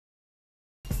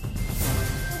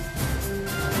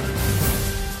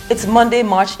It's Monday,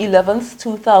 March 11th,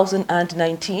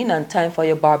 2019, and time for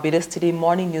your Barbados Today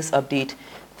morning news update.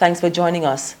 Thanks for joining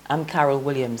us. I'm Carol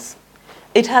Williams.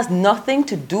 It has nothing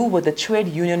to do with the trade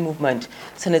union movement.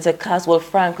 Senator Caswell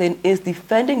Franklin is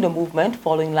defending the movement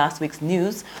following last week's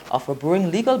news of a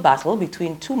brewing legal battle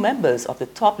between two members of the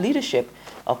top leadership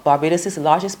of Barbados'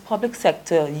 largest public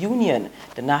sector union,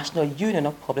 the National Union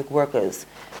of Public Workers.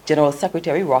 General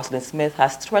Secretary Rosalind Smith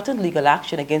has threatened legal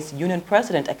action against Union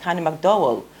President Akani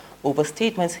McDowell over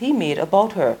statements he made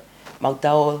about her.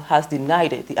 McDowell has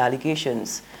denied the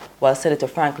allegations, while Senator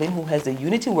Franklin, who heads the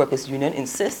Unity Workers Union,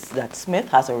 insists that Smith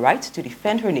has a right to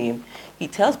defend her name. He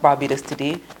tells Barbados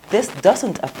Today this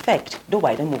doesn't affect the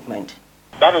wider movement.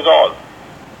 That is all.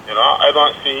 I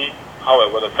don't see how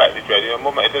it would affect the trade union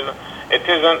movement. It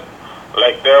isn't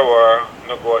like there were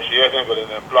negotiations with an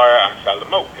employer and sell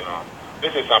them out.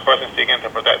 This is some person seeking to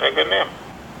protect their good name,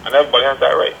 and everybody has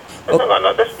that right. This will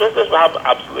have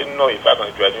absolutely no effect on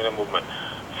the trade union movement.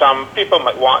 Some people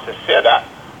might want to say that,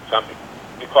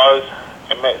 because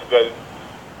it makes good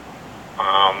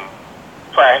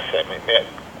press, it may make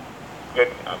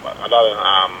good a lot of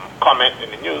comment in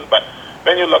the news. But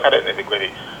when you look at it in the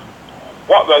nitty-gritty,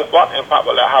 what impact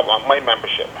will that have on my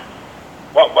membership?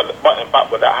 What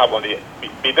impact will that have on the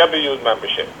BW's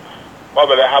membership? What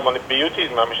will that have on the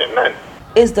BUT's membership? None.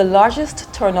 Is the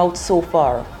largest turnout so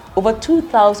far. Over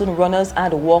 2,000 runners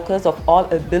and walkers of all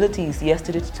abilities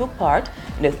yesterday took part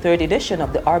in the third edition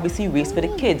of the RBC Race for the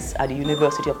Kids at the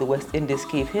University of the West Indies,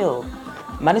 Cave Hill.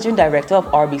 Managing Director of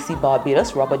RBC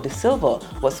Barbados, Robert De Silva,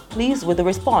 was pleased with the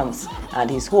response, and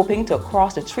he's hoping to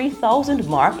cross the 3,000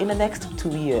 mark in the next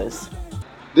 2 years.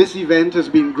 This event has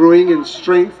been growing in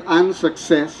strength and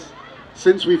success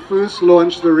since we first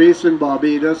launched the race in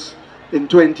Barbados in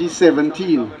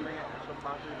 2017.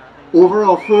 Over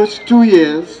our first 2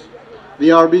 years, the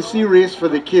RBC Race for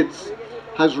the Kids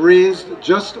has raised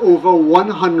just over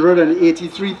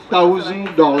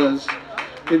 $183,000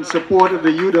 in support of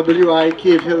the UWI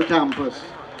Cave Hill campus,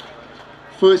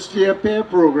 first-year pair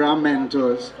program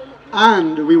mentors,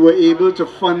 and we were able to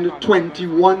fund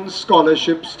 21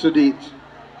 scholarships to date.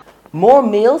 More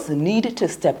males need to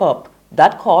step up.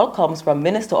 That call comes from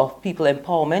Minister of People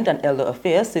Empowerment and Elder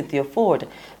Affairs, Cynthia Ford,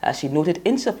 as she noted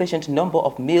insufficient number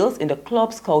of males in the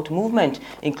Club Scout movement,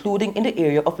 including in the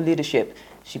area of leadership.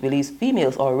 She believes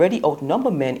females already outnumber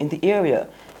men in the area,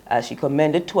 as she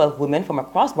commended 12 women from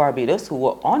across Barbados who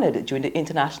were honored during the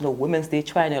International Women's Day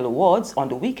Triennial Awards on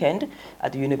the weekend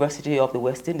at the University of the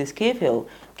West Indies Cave Hill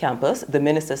campus. The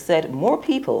minister said more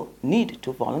people need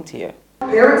to volunteer.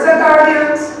 Parents and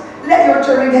guardians, let your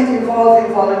children get involved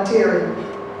in volunteering.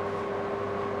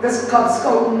 This Cub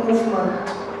Scout movement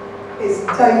is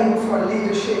dying for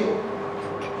leadership,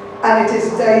 and it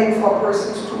is dying for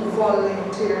persons to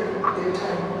volunteer their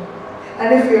time.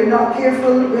 And if you're not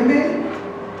careful, the women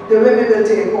will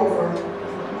take over.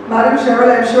 Madam Cheryl,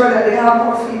 I'm sure that they have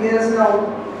more females now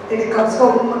in the Cub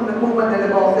Scout movement than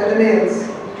the males.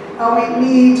 And we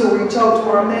need to reach out to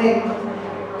our men.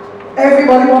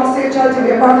 Everybody wants their child to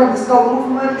be a part of the Scout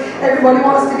movement. Everybody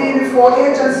wants to be in the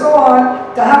 4-H and so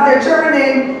on, to have their children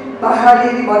in, but hardly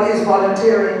anybody is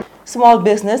volunteering. Small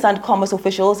business and commerce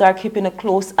officials are keeping a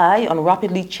close eye on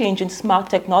rapidly changing smart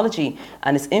technology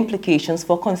and its implications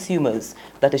for consumers.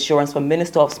 That assurance from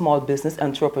Minister of Small Business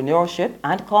Entrepreneurship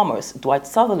and Commerce, Dwight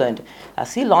Sutherland,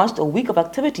 as he launched a week of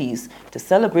activities to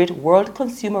celebrate World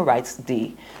Consumer Rights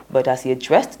Day. But as he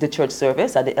addressed the church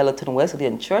service at the Ellerton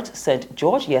Wesleyan Church, St.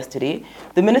 George yesterday,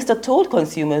 the minister told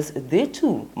consumers they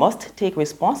too must take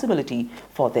responsibility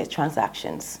for their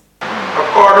transactions.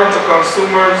 According to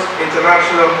Consumers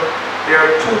International, there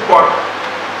are 23.1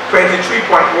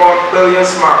 billion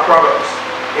smart products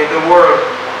in the world,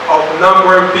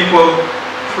 outnumbering people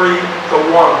 3 to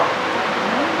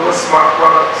 1. Those smart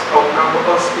products outnumber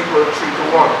us people 3 to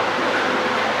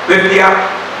 1. With the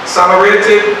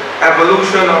accelerated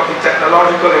evolution of the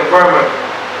technological environment,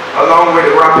 along with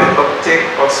the rapid uptake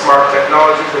of smart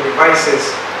technologies and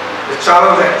devices, the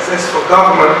challenge exists for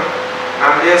government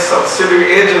and their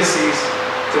subsidiary agencies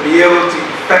to be able to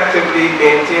effectively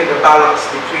maintain the balance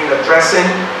between addressing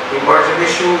emerging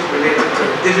issues related to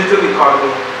the digital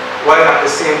economy while at the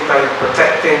same time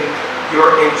protecting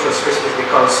your interest, which is the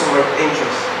consumer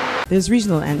interest. There's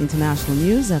regional and international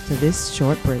news after this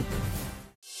short break.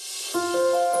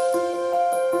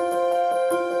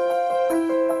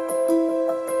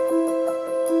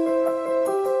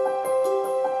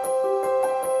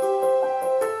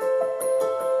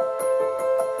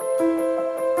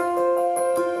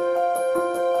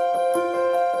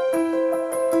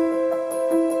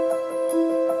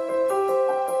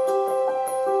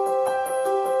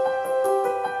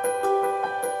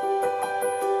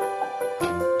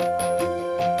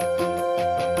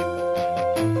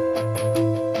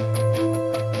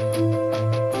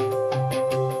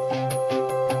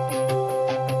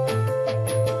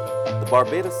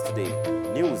 Barbados Today,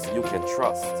 news you can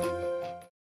trust.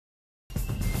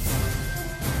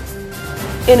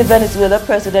 In Venezuela,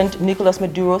 President Nicolas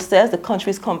Maduro says the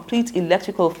country's complete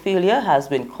electrical failure has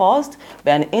been caused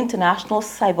by an international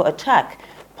cyber attack.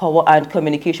 Power and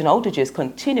communication outages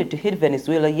continued to hit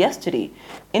Venezuela yesterday,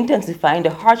 intensifying the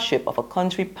hardship of a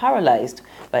country paralyzed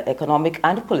by economic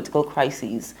and political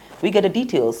crises. We get the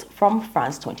details from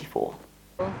France 24.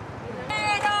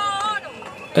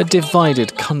 A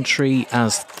divided country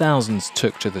as thousands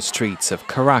took to the streets of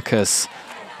Caracas.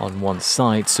 On one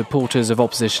side, supporters of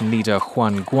opposition leader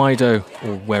Juan Guaido,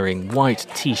 all wearing white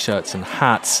t-shirts and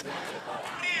hats.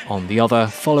 On the other,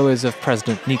 followers of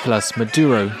President Nicolas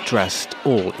Maduro, dressed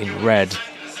all in red.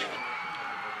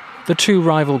 The two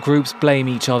rival groups blame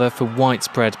each other for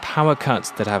widespread power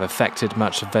cuts that have affected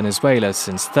much of Venezuela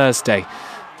since Thursday,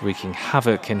 wreaking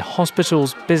havoc in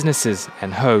hospitals, businesses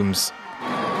and homes.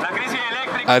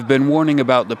 I've been warning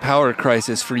about the power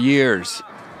crisis for years,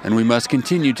 and we must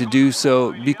continue to do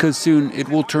so because soon it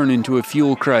will turn into a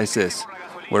fuel crisis.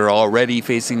 We're already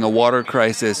facing a water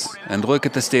crisis, and look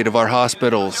at the state of our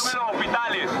hospitals.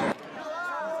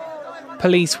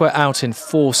 Police were out in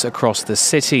force across the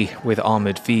city, with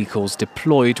armoured vehicles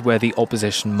deployed where the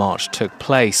opposition march took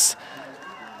place.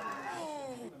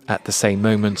 At the same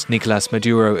moment, Nicolas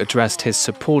Maduro addressed his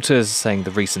supporters, saying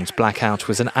the recent blackout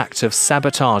was an act of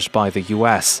sabotage by the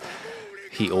US.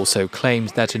 He also claimed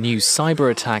that a new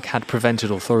cyber attack had prevented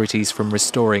authorities from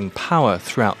restoring power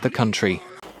throughout the country.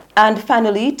 And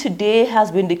finally, today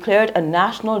has been declared a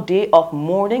national day of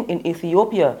mourning in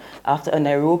Ethiopia after a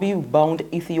Nairobi-bound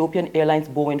Ethiopian Airlines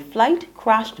Boeing flight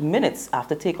crashed minutes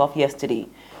after takeoff yesterday.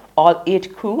 All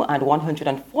 8 crew and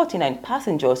 149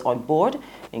 passengers on board,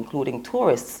 including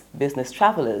tourists, business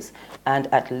travelers, and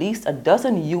at least a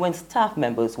dozen UN staff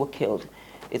members were killed.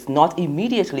 It's not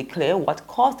immediately clear what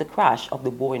caused the crash of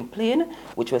the Boeing plane,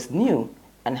 which was new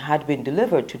and had been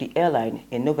delivered to the airline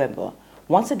in November.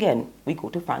 Once again, we go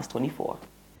to France 24.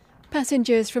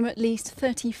 Passengers from at least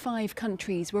 35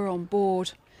 countries were on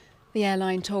board. The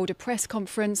airline told a press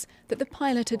conference that the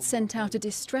pilot had sent out a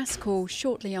distress call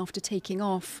shortly after taking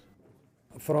off.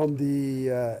 From the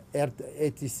air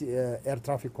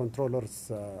traffic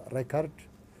controller's record,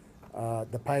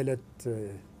 the pilot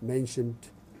mentioned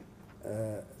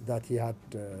that he had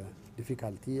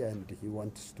difficulty and he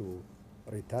wants to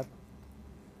return.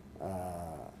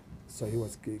 So he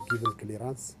was given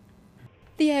clearance.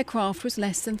 The aircraft was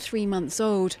less than 3 months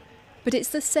old, but it's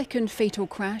the second fatal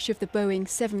crash of the Boeing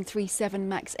 737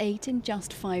 MAX 8 in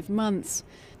just 5 months.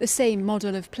 The same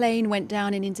model of plane went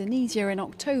down in Indonesia in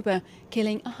October,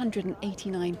 killing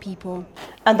 189 people.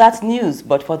 And that's news,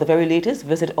 but for the very latest,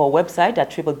 visit our website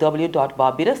at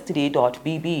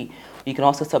www.barbadostoday.bb. You can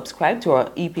also subscribe to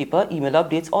our e-paper, email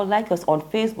updates, or like us on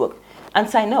Facebook, and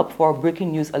sign up for our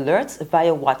breaking news alerts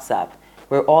via WhatsApp.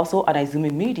 We're also on Izumi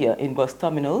Media in bus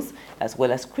terminals, as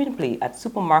well as screenplay at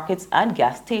supermarkets and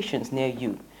gas stations near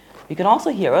you. You can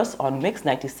also hear us on Mix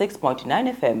 96.9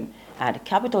 FM and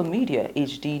Capital Media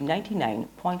HD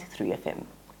 99.3 FM.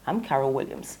 I'm Carol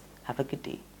Williams. Have a good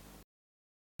day.